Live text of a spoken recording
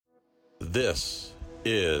This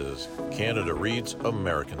is Canada Reads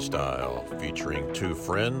American Style, featuring two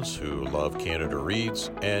friends who love Canada Reads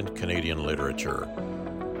and Canadian literature.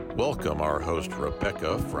 Welcome our host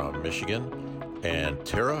Rebecca from Michigan and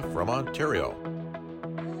Tara from Ontario.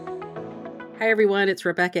 Hi everyone, it's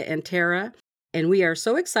Rebecca and Tara, and we are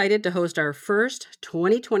so excited to host our first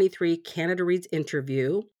 2023 Canada Reads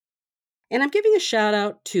interview. And I'm giving a shout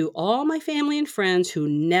out to all my family and friends who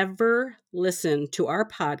never listen to our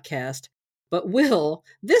podcast, but will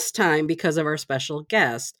this time because of our special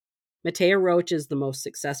guest. Matea Roach is the most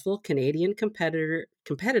successful Canadian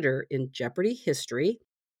competitor in Jeopardy history.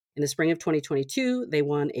 In the spring of 2022, they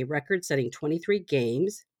won a record-setting 23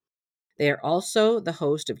 games. They are also the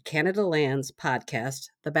host of Canada Land's podcast,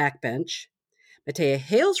 The Backbench. Matea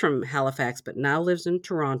hails from Halifax, but now lives in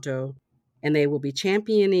Toronto, and they will be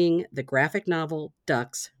championing the graphic novel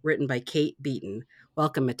Ducks, written by Kate Beaton.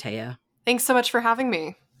 Welcome, Matea. Thanks so much for having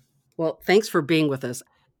me. Well, thanks for being with us.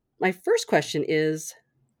 My first question is,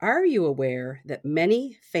 are you aware that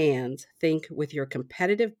many fans think with your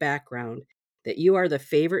competitive background that you are the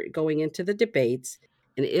favorite going into the debates?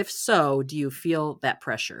 And if so, do you feel that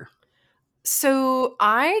pressure? So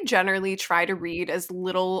I generally try to read as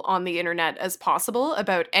little on the internet as possible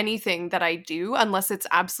about anything that I do, unless it's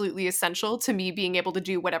absolutely essential to me being able to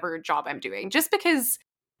do whatever job I'm doing. Just because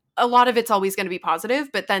a lot of it's always going to be positive,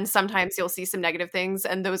 but then sometimes you'll see some negative things,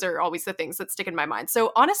 and those are always the things that stick in my mind.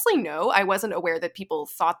 So honestly, no, I wasn't aware that people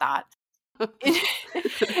thought that.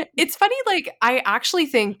 It's funny, like, I actually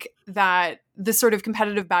think that the sort of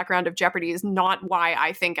competitive background of Jeopardy is not why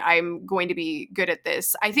I think I'm going to be good at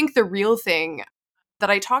this. I think the real thing that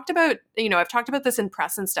I talked about, I've talked about this in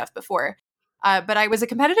press and stuff before, but I was a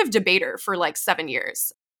competitive debater for like 7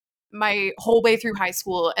 years, my whole way through high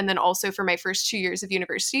school, and then also for my first 2 years of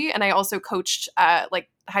university. And I also coached like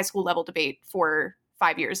high school level debate for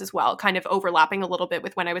 5 years as well, kind of overlapping a little bit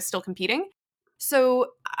with when I was still competing.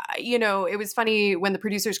 So, it was funny when the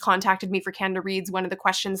producers contacted me for Canada Reads, one of the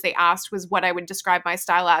questions they asked was what I would describe my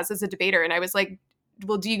style as a debater. And I was like,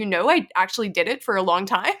 well, do you know I actually did it for a long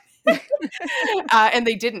time? And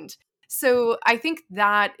they didn't. So I think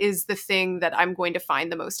that is the thing that I'm going to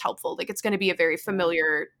find the most helpful. Like, it's going to be a very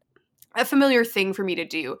familiar thing for me to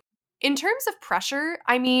do. In terms of pressure,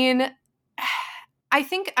 I mean, I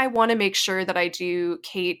think I want to make sure that I do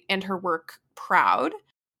Kate and her work proud.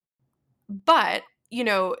 But,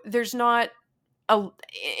 there's not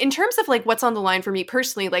in terms of like what's on the line for me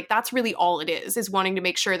personally, like that's really all it is wanting to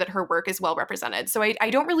make sure that her work is well represented. So I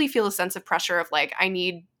don't really feel a sense of pressure of like, I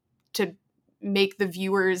need to make the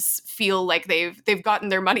viewers feel like they've gotten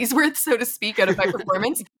their money's worth, so to speak, out of my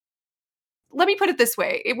performance. Let me put it this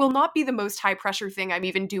way. It will not be the most high pressure thing I'm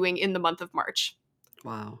even doing in the month of March.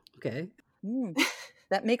 Wow. Okay.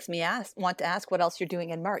 That makes me want to ask what else you're doing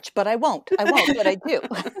in March, but I won't, but I do.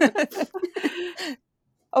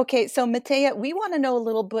 Okay, so Matea, we want to know a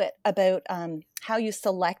little bit about how you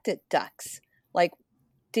selected Ducks. Like,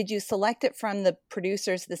 did you select it from the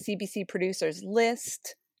CBC producers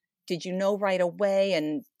list? Did you know right away?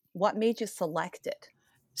 And what made you select it?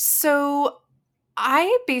 So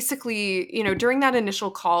I basically, during that initial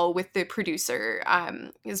call with the producer,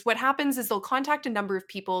 is what happens is they'll contact a number of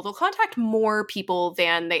people. They'll contact more people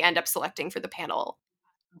than they end up selecting for the panel.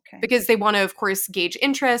 Okay. Because they want to, of course, gauge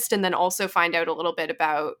interest and then also find out a little bit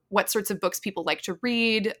about what sorts of books people like to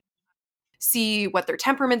read, see what their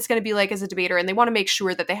temperament's going to be like as a debater. And they want to make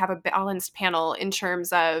sure that they have a balanced panel in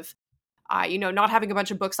terms of not having a bunch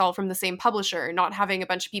of books all from the same publisher, not having a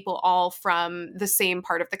bunch of people all from the same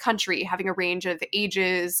part of the country, having a range of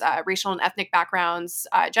ages, racial and ethnic backgrounds,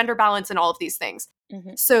 gender balance, and all of these things.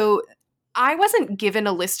 Mm-hmm. So I wasn't given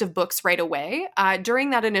a list of books right away.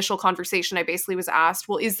 During that initial conversation, I basically was asked,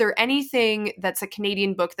 well, is there anything that's a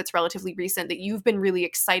Canadian book that's relatively recent that you've been really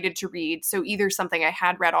excited to read? So either something I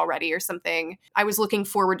had read already or something I was looking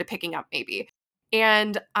forward to picking up maybe.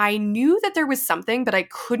 And I knew that there was something, but I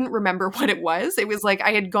couldn't remember what it was. It was like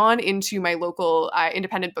I had gone into my local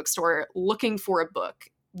independent bookstore looking for a book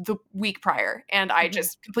the week prior, and I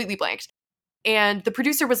just completely blanked. And the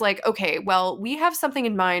producer was like, okay, well, we have something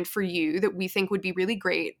in mind for you that we think would be really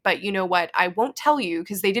great, but you know what? I won't tell you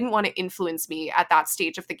because they didn't want to influence me at that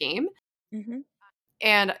stage of the game. Mm-hmm.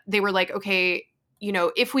 And they were like, okay,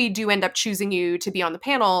 if we do end up choosing you to be on the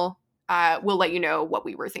panel, we'll let you know what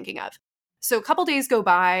we were thinking of. So a couple days go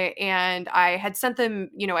by and I had sent them,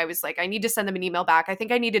 I was like, I need to send them an email back. I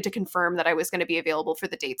think I needed to confirm that I was going to be available for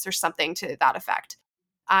the dates or something to that effect.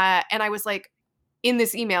 And I was like, in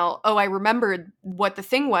this email, I remembered what the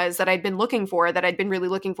thing was that I'd been looking for, that I'd been really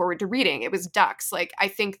looking forward to reading. It was Ducks. Like, I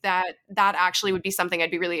think that actually would be something I'd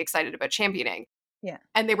be really excited about championing. Yeah.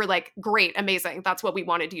 And they were like, great, amazing. That's what we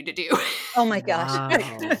wanted you to do. Oh my gosh.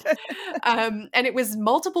 Wow. And it was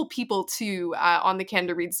multiple people too on the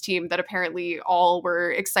Canada Reads team that apparently all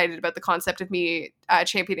were excited about the concept of me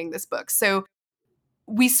championing this book. So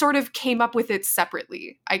we sort of came up with it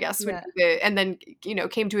separately, I guess, Yeah. and then,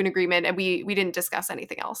 came to an agreement, and we didn't discuss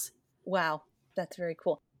anything else. Wow. That's very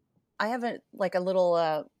cool. I have a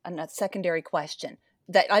secondary question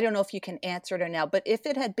that I don't know if you can answer it or now, but if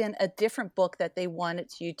it had been a different book that they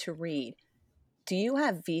wanted you to read, do you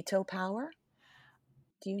have veto power?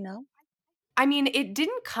 Do you know? I mean, it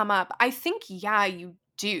didn't come up. I think, yeah, you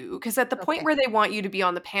do. Because at the point Okay. where they want you to be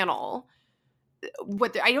on the panel,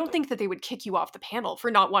 I don't think that they would kick you off the panel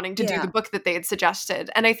for not wanting to do Yeah. the book that they had suggested.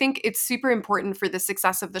 And I think it's super important for the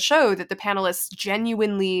success of the show that the panelists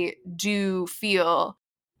genuinely do feel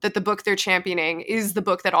that the book they're championing is the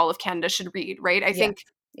book that all of Canada should read, right? I think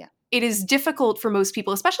it is difficult for most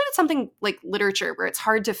people, especially with something like literature, where it's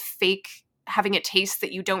hard to fake having a taste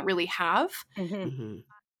that you don't really have. Mm-hmm.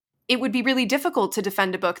 It would be really difficult to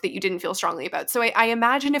defend a book that you didn't feel strongly about. So I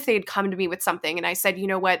imagine if they had come to me with something and I said, you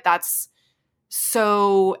know what, that's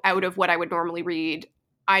so out of what I would normally read,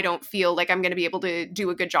 I don't feel like I'm going to be able to do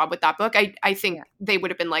a good job with that book. I think they would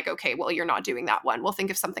have been like, okay, well, you're not doing that one. We'll think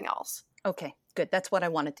of something else. Okay, good. That's what I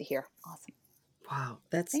wanted to hear. Awesome. Wow,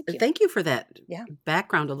 Thank you. for that Yeah.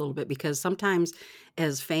 background a little bit, because sometimes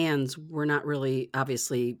as fans we're not really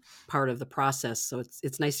obviously part of the process, so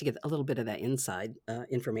it's nice to get a little bit of that inside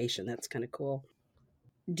information. That's kind of cool.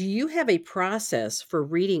 Do you have a process for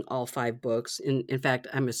reading all 5 books? In fact,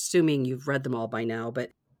 I'm assuming you've read them all by now,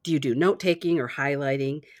 but do you do note taking or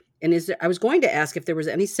highlighting? And I was going to ask if there was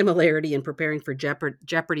any similarity in preparing for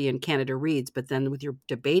Jeopardy and Canada Reads, but then with your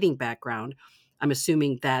debating background, I'm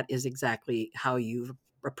assuming that is exactly how you've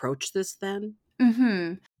approached this then?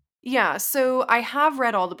 Mm-hmm. Yeah, so I have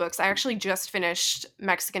read all the books. I actually just finished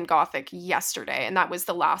Mexican Gothic yesterday, and that was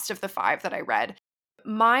the last of the 5 that I read.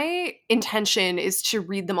 My intention is to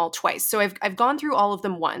read them all twice. So I've gone through all of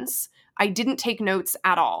them once. I didn't take notes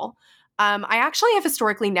at all. I actually have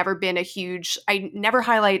historically never been I never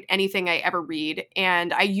highlight anything I ever read,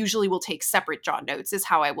 and I usually will take separate jot notes is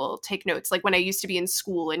how I will take notes. Like when I used to be in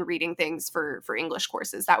school and reading things for English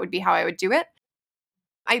courses, that would be how I would do it.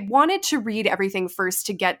 I wanted to read everything first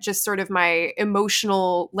to get just sort of my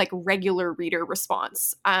emotional, like regular reader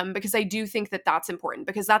response, because I do think that that's important,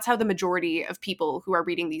 because that's how the majority of people who are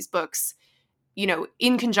reading these books,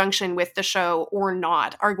 in conjunction with the show or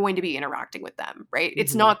not, are going to be interacting with them, right?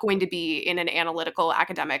 It's not going to be in an analytical,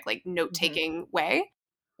 academic, like note-taking way.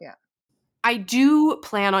 Yeah. I do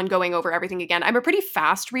plan on going over everything again. I'm a pretty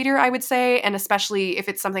fast reader, I would say, and especially if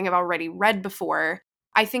it's something I've already read before.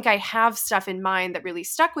 I think I have stuff in mind that really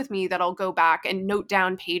stuck with me that I'll go back and note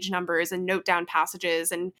down page numbers and note down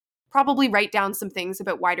passages and probably write down some things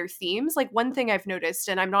about wider themes. Like one thing I've noticed,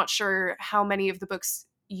 and I'm not sure how many of the books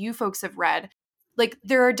you folks have read, like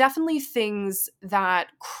there are definitely things that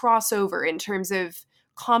cross over in terms of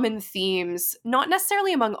common themes, not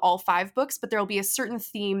necessarily among all 5 books, but there'll be a certain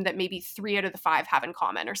theme that maybe 3 out of the 5 have in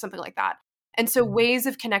common or something like that. And so ways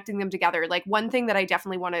of connecting them together, like one thing that I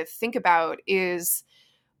definitely want to think about is,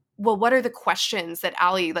 well, what are the questions that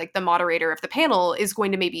Ali, like the moderator of the panel, is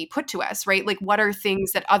going to maybe put to us, right? Like what are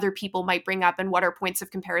things that other people might bring up and what are points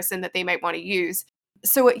of comparison that they might want to use?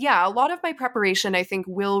 So yeah, a lot of my preparation, I think,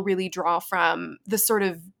 will really draw from the sort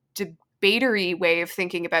of debatery way of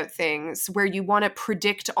thinking about things where you want to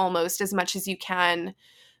predict almost as much as you can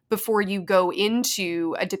before you go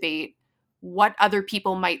into a debate what other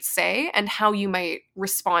people might say and how you might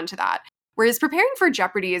respond to that. Whereas preparing for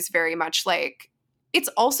Jeopardy is very much like, it's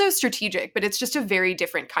also strategic, but it's just a very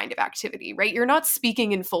different kind of activity, right? You're not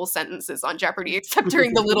speaking in full sentences on Jeopardy except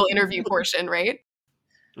during the little interview portion, right?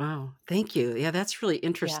 Wow, thank you. Yeah, that's really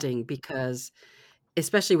interesting because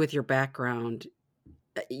especially with your background,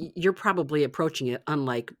 you're probably approaching it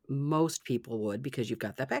unlike most people would because you've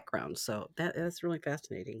got that background. So that's really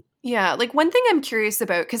fascinating. Yeah, like one thing I'm curious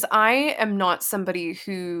about, because I am not somebody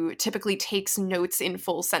who typically takes notes in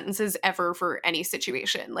full sentences ever for any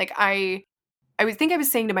situation. Like I would think I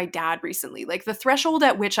was saying to my dad recently, like the threshold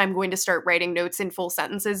at which I'm going to start writing notes in full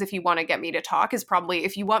sentences if you want to get me to talk is probably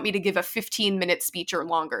if you want me to give a 15-minute speech or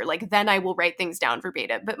longer, like then I will write things down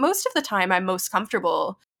verbatim. But most of the time I'm most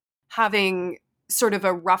comfortable having sort of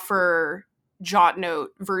a rougher jot note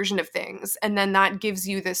version of things. And then that gives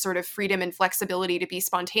you this sort of freedom and flexibility to be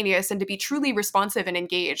spontaneous and to be truly responsive and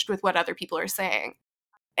engaged with what other people are saying.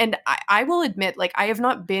 And I will admit, like, I have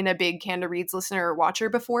not been a big Canada Reads listener or watcher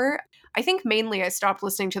before. I think mainly I stopped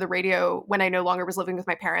listening to the radio when I no longer was living with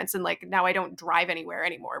my parents. And like, now I don't drive anywhere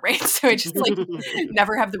anymore, right? So I just like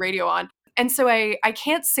never have the radio on. And so I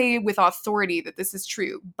can't say with authority that this is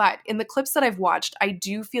true, but in the clips that I've watched, I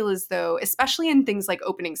do feel as though, especially in things like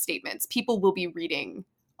opening statements, people will be reading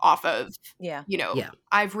off of, Yeah.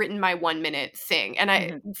 I've written my 1 minute thing.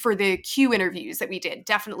 And for the Q interviews that we did,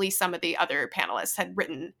 definitely some of the other panelists had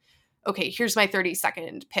written, okay, here's my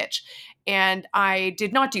 30-second pitch. And I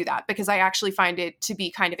did not do that because I actually find it to be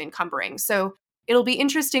kind of encumbering. So it'll be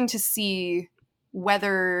interesting to see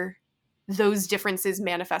whether those differences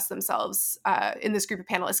manifest themselves in this group of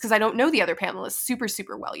panelists, because I don't know the other panelists super,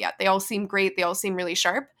 super well yet. They all seem great. They all seem really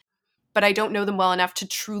sharp, but I don't know them well enough to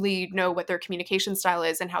truly know what their communication style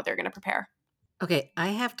is and how they're going to prepare. Okay, I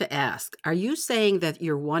have to ask, are you saying that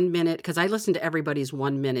your 1 minute, because I listened to everybody's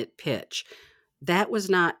 1 minute pitch, that was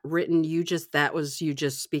not written, that was you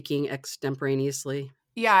just speaking extemporaneously?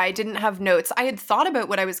 Yeah, I didn't have notes. I had thought about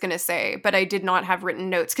what I was going to say, but I did not have written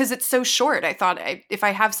notes because it's so short. I thought if I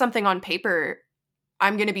have something on paper,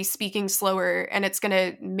 I'm going to be speaking slower and it's going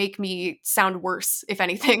to make me sound worse, if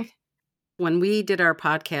anything. When we did our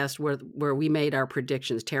podcast where we made our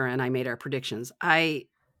predictions, Tara and I made our predictions,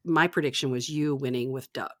 my prediction was you winning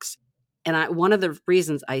with ducks. And one of the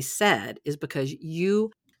reasons I said is because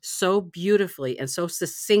you so beautifully and so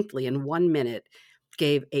succinctly in 1 minute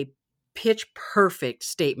gave a pitch perfect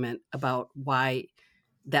statement about why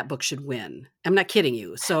that book should win. I'm not kidding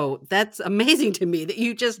you. So that's amazing to me that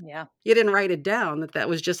you just, you didn't write it down, that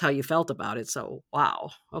was just how you felt about it. So, wow.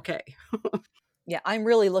 Okay. Yeah, I'm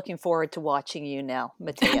really looking forward to watching you now,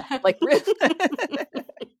 Matea. Like,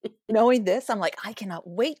 knowing this, I'm like, I cannot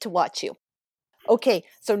wait to watch you. Okay,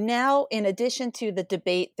 so now in addition to the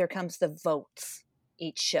debate, there comes the votes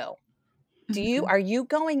each show. Are you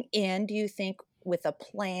going in, do you think, with a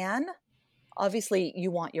plan? Obviously,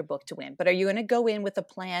 you want your book to win, but are you going to go in with a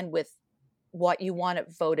plan with what you want it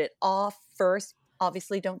voted off first?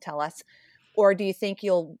 Obviously, don't tell us. Or do you think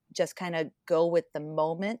you'll just kind of go with the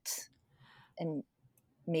moment and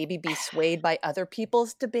maybe be swayed by other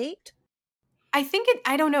people's debate? I think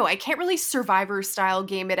I don't know. I can't really Survivor style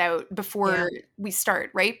game it out before we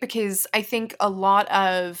start, right? Because I think a lot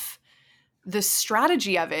of the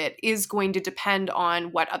strategy of it is going to depend on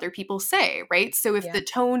what other people say, right? So if the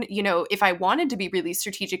tone, if I wanted to be really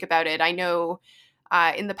strategic about it, I know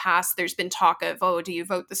in the past there's been talk of, do you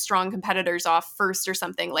vote the strong competitors off first or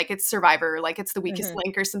something? Like it's Survivor, like it's the weakest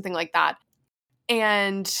link or something like that.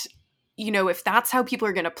 And if that's how people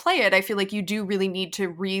are going to play it, I feel like you do really need to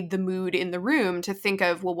read the mood in the room to think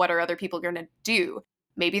of, well, what are other people going to do?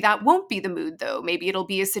 Maybe that won't be the mood, though. Maybe it'll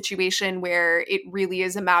be a situation where it really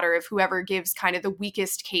is a matter of whoever gives kind of the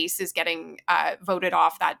weakest case is getting voted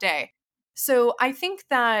off that day. So I think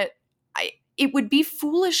that it would be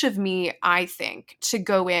foolish of me, I think, to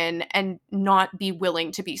go in and not be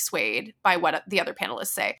willing to be swayed by what the other panelists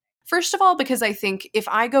say. First of all, because I think if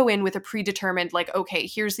I go in with a predetermined, like, okay,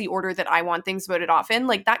 here's the order that I want things voted off in,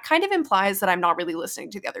 like that kind of implies that I'm not really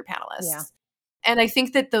listening to the other panelists. Yeah. And I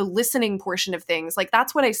think that the listening portion of things, like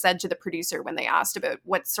that's what I said to the producer when they asked about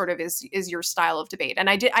what sort of is your style of debate. And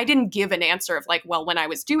I didn't give an answer of like, well, when I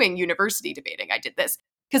was doing university debating, I did this.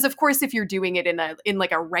 Because of course, if you're doing it in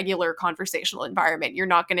like a regular conversational environment, you're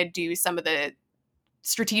not going to do some of the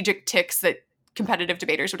strategic ticks that competitive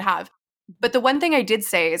debaters would have. But the one thing I did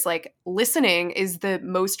say is like listening is the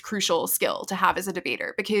most crucial skill to have as a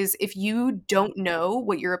debater, because if you don't know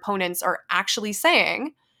what your opponents are actually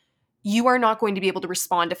saying, you are not going to be able to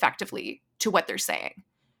respond effectively to what they're saying,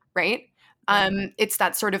 right? It's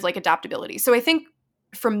that sort of like adaptability. So I think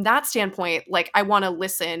from that standpoint, like I want to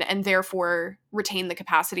listen and therefore retain the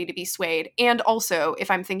capacity to be swayed. And also if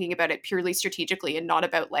I'm thinking about it purely strategically and not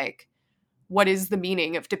about like, what is the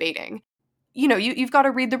meaning of debating? You've got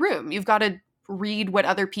to read the room. You've got to read what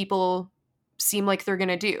other people seem like they're going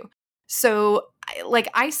to do. So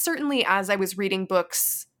I certainly, as I was reading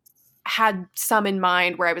books, had some in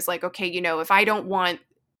mind where I was like, okay, if I don't want,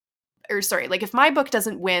 if my book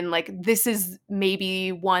doesn't win, like this is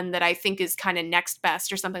maybe one that I think is kind of next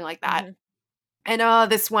best or something like that.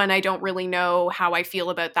 And this one, I don't really know how I feel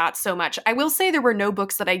about that so much. I will say there were no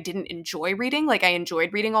books that I didn't enjoy reading. Like I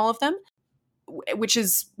enjoyed reading all of them, which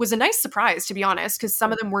was a nice surprise, to be honest, because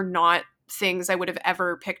some of them were not things I would have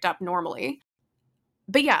ever picked up normally.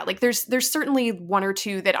 But yeah, like there's certainly one or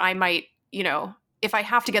two that I might, if I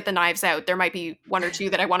have to get the knives out, there might be one or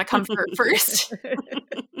two that I want to comfort first.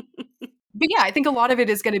 But yeah, I think a lot of it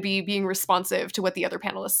is going to be being responsive to what the other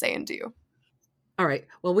panelists say and do. All right.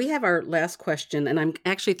 Well, we have our last question, and I'm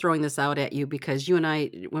actually throwing this out at you because you and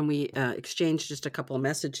I, when we exchanged just a couple of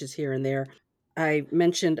messages here and there, I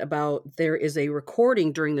mentioned about there is a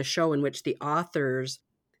recording during the show in which the authors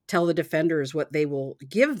tell the defenders what they will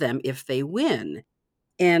give them if they win.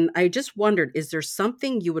 And I just wondered, is there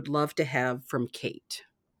something you would love to have from Kate?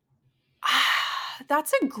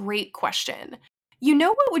 That's a great question. You know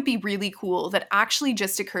what would be really cool that actually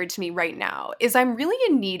just occurred to me right now is I'm really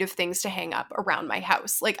in need of things to hang up around my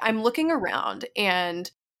house. Like I'm looking around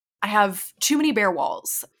and I have too many bare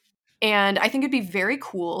walls. And I think it'd be very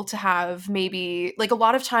cool to have maybe, like a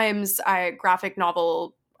lot of times graphic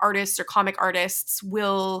novel artists or comic artists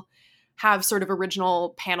will have sort of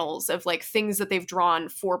original panels of like things that they've drawn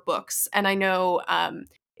for books. And I know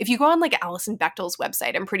if you go on like Alison Bechdel's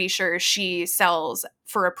website, I'm pretty sure she sells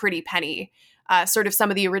for a pretty penny sort of some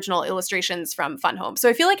of the original illustrations from Fun Home. So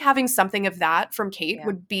I feel like having something of that from Kate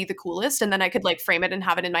would be the coolest. And then I could like frame it and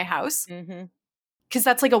have it in my house. Because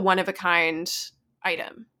that's like a one-of-a-kind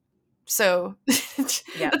item. So it's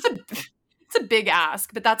a big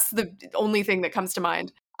ask, but that's the only thing that comes to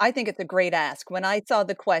mind. I think it's a great ask. When I saw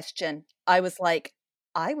the question, I was like,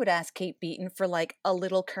 I would ask Kate Beaton for like a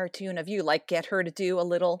little cartoon of you, like get her to do a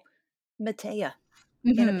little Matea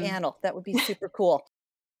in a panel. That would be super cool.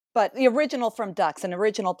 But the original from Ducks, an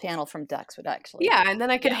original panel from Ducks would actually. Yeah, and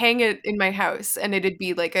then I could hang it in my house and it'd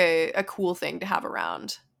be like a cool thing to have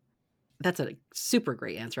around. That's a super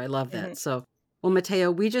great answer. I love that. So, well,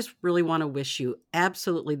 Matea, we just really want to wish you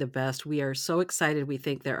absolutely the best. We are so excited. We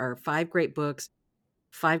think there are 5 great books,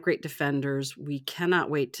 5 great defenders. We cannot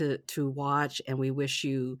wait to watch, and we wish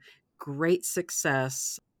you great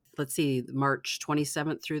success. Let's see, March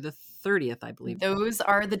 27th through the 30th, I believe. Those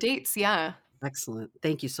are the dates, yeah. Excellent.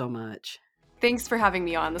 Thank you so much. Thanks for having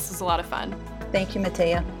me on. This was a lot of fun. Thank you,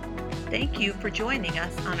 Matea. Thank you for joining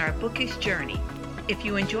us on our bookish journey. If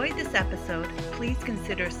you enjoyed this episode, please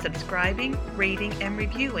consider subscribing, rating, and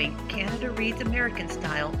reviewing Canada Reads American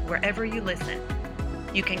Style wherever you listen.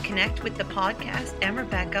 You can connect with the podcast and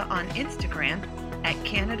Rebecca on Instagram at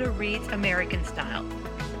Canada Reads American Style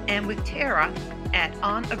and with Tara at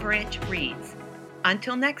On a Branch Reads.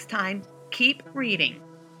 Until next time, keep reading.